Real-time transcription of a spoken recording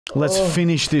Let's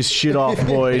finish this shit off,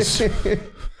 boys.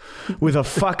 With a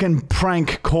fucking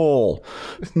prank call.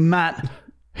 Matt,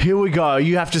 here we go.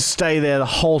 You have to stay there the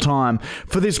whole time.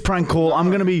 For this prank call, I'm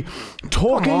going to be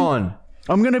talking. Come on.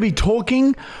 I'm going to be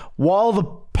talking while the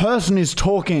person is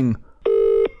talking.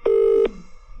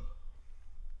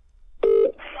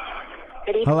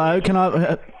 Hello, can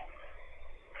I...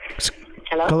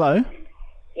 Hello? Hello?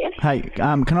 Yes? Hey,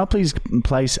 can I please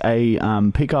place a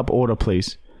pickup order,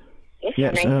 please?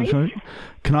 Yes, your name, please?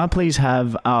 Can I please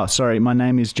have... Oh, sorry, my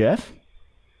name is Jeff.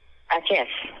 Jeff.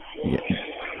 Yeah.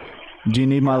 Do you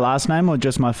need my last name or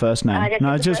just my first name?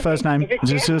 No, just first name. Is it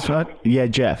Jeff? Just yeah,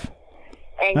 Jeff.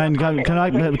 And can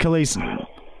I please...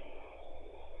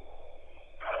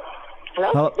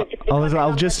 Hello?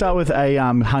 I'll just start with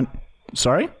a...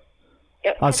 Sorry?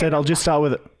 Yep. I said I'll just start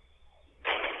with...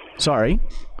 Sorry.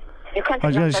 Your contact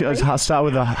I'll number, just please? start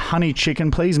with a honey chicken,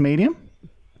 please, medium.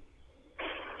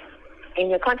 And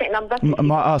your contact number?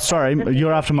 Sorry,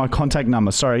 you're after my contact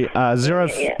number. Sorry,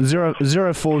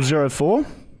 0404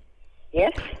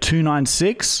 Yes?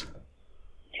 296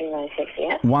 296,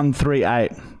 yeah?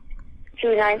 138.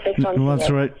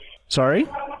 296 Sorry?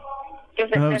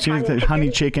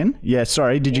 Honey chicken. Yeah,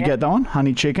 sorry. Did you get that one?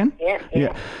 Honey chicken?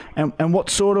 Yeah. And what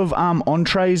sort of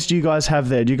entrees do you guys have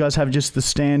there? Do you guys have just the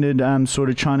standard sort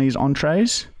of Chinese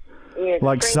entrees? Yeah,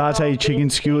 Like satay chicken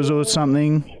skewers or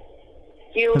something?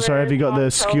 Sorry, have you got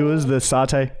the skewers, the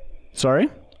satay? Sorry?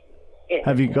 Yeah.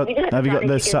 Have you got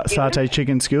the satay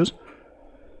chicken skewers?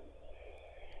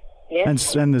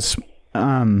 Yes. And this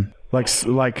like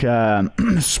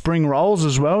spring rolls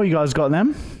as well. You guys got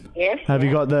them? Yes. Have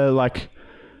you got the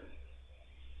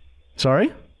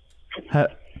Sorry? How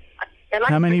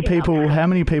many people? How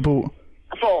many people?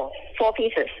 Four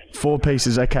pieces. 4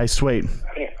 pieces. Okay, sweet.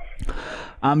 Yeah.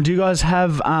 Do you guys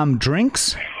have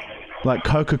drinks like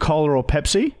Coca-Cola or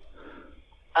Pepsi?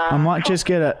 I might just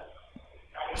get a.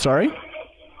 Sorry?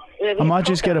 I might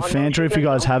just get a Fanta if you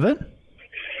guys have it.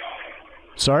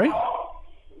 Sorry?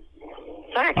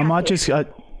 I might just.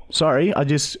 Sorry, I'm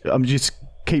just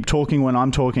keep talking when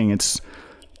I'm talking. It's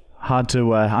hard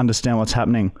to understand what's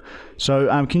happening. So,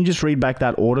 can you just read back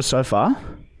that order so far?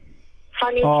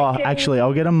 Honey chicken. Actually,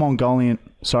 I'll get a Mongolian.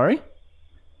 Sorry?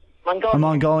 A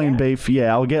Mongolian beef.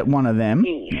 Yeah, I'll get one of them.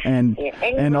 And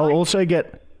I'll also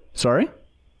get. Sorry?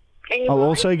 I'll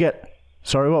also get.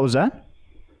 Sorry, what was that?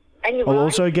 I'll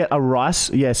also get a rice.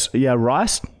 Yes, yeah,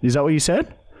 rice. Is that what you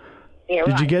said? Yeah,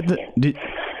 Did you get the?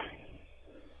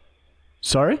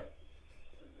 Sorry?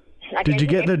 Did you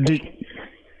get the?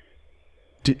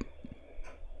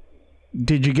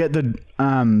 Did you get the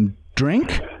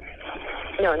drink?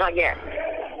 No, not yet.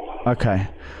 Okay.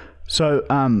 So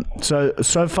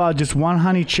so far just 1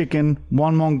 honey chicken,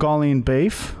 1 Mongolian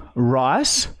beef,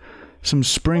 rice, some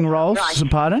spring rolls. Rice.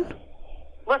 Pardon?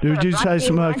 Did you say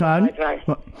some pardon?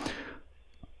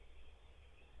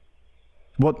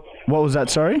 What was that?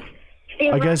 Sorry.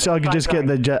 I guess I could just get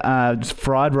the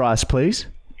fried rice, please.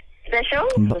 Special?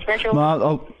 The special?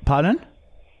 Pardon?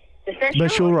 The special?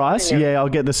 Special rice? Yeah, I'll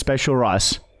get the special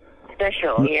rice.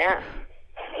 Special, yeah.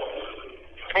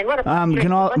 And what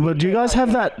about do you guys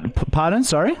have that? Pardon?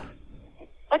 Sorry.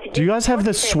 Do you guys have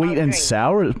the sweet and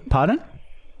sour? Pardon?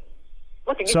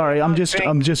 Sorry, I'm just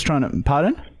trying to.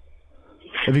 Pardon?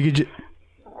 If you could,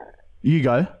 you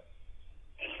go.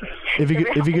 If you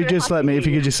could just let me.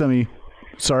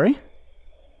 Sorry.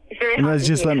 Let's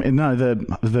just let me. No,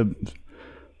 the.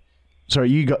 Sorry,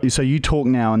 you go. So you talk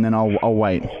now, and then I'll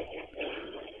wait.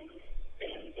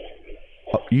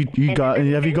 You go.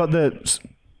 Have you got the?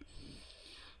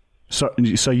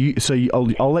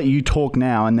 I'll let you talk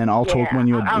now, and then I'll talk when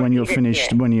you're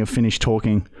finished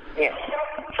talking. Yeah.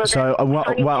 So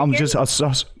I'm just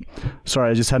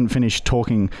sorry, I just hadn't finished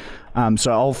talking.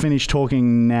 So I'll finish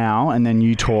talking now, and then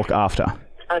you talk after.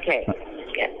 Okay.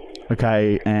 Yeah.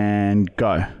 Okay, and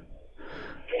go.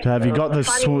 So have you got the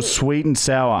sweet and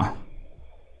sour?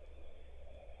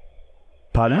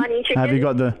 Pardon? Honey chicken? Have you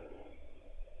got the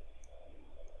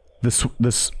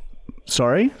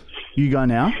sorry? You go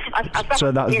now.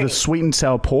 So that's the sweet and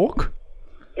sour pork?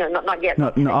 No, not yet.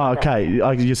 No. Oh, okay.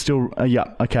 You're still.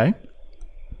 Yeah. Okay.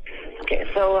 Okay.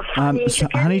 So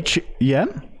honey chicken. Yeah.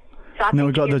 And then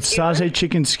we got the satay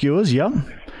chicken skewers. Yep.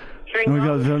 Then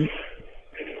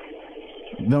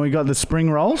we got the spring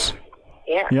rolls.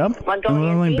 Yeah. Yep.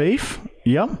 Mongolian beef.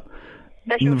 Yep.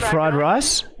 And the fried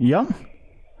rice. Yep.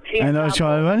 And those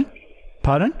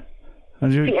pardon?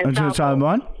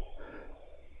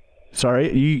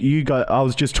 Sorry, you go. I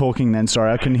was just talking then.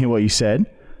 Sorry, I couldn't hear what you said.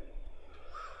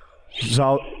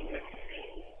 So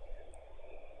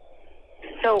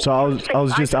I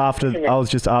was just after.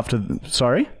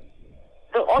 Sorry.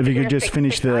 If you could just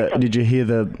finish the... Did you hear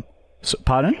the...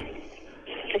 Pardon?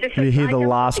 Did you hear the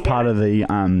last part of the...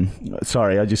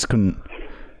 Sorry, I just couldn't...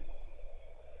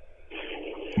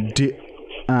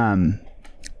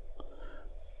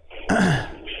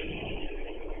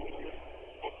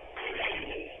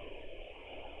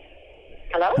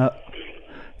 Hello?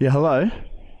 Yeah, hello?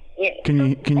 Yeah.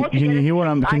 Can you hear what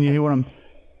I'm... Can you hear what I'm...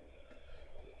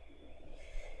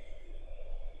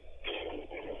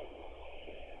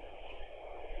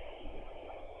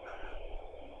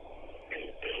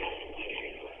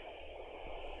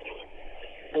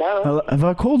 Hello? Have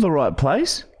I called the right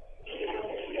place?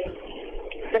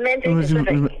 The main thing is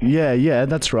living. Yeah,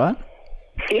 that's right.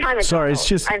 Sorry, it's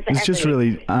just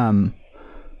really hard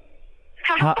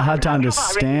to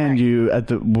understand you at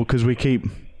the because we keep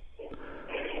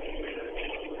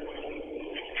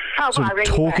sort of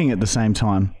talking at the same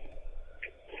time.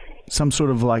 Some sort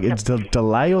of like it's a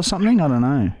delay or something. I don't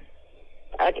know.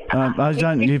 I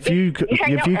don't. If you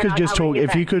could just talk.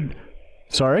 If you could,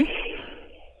 sorry.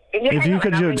 If you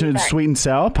could do it to sweet and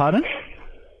sour, pardon?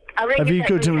 If you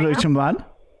could do it to blood.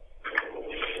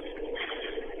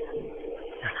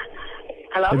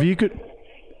 Hello? If you could,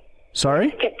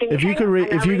 sorry. If you could read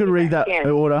that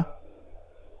order.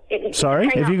 Sorry,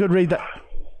 if you could read that.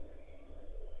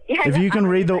 If you can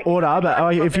read the order,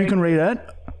 but if you can read it.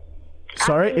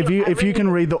 Sorry, if you can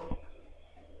read the.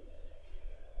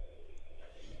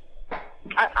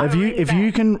 If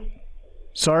you can,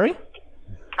 sorry.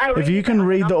 If you can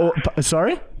read the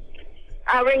sorry.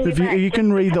 If you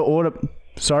can read the order,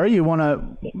 sorry. You wanna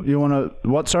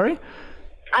what? Sorry.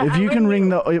 If you can ring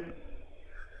the.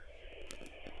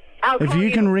 If you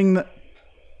can ring the.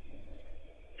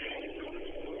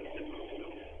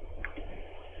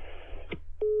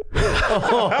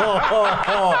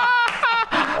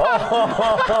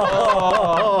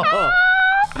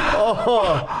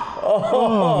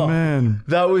 Oh man,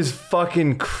 that was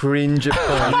fucking cringe at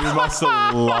points. You must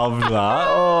have loved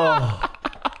that.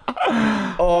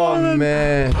 Oh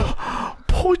man,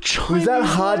 poor Chinese. Was that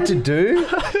hard to do?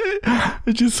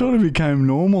 It just sort of became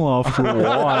normal after a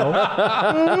while.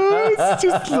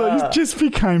 It just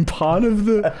became part of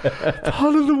the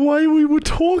way we were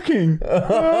talking.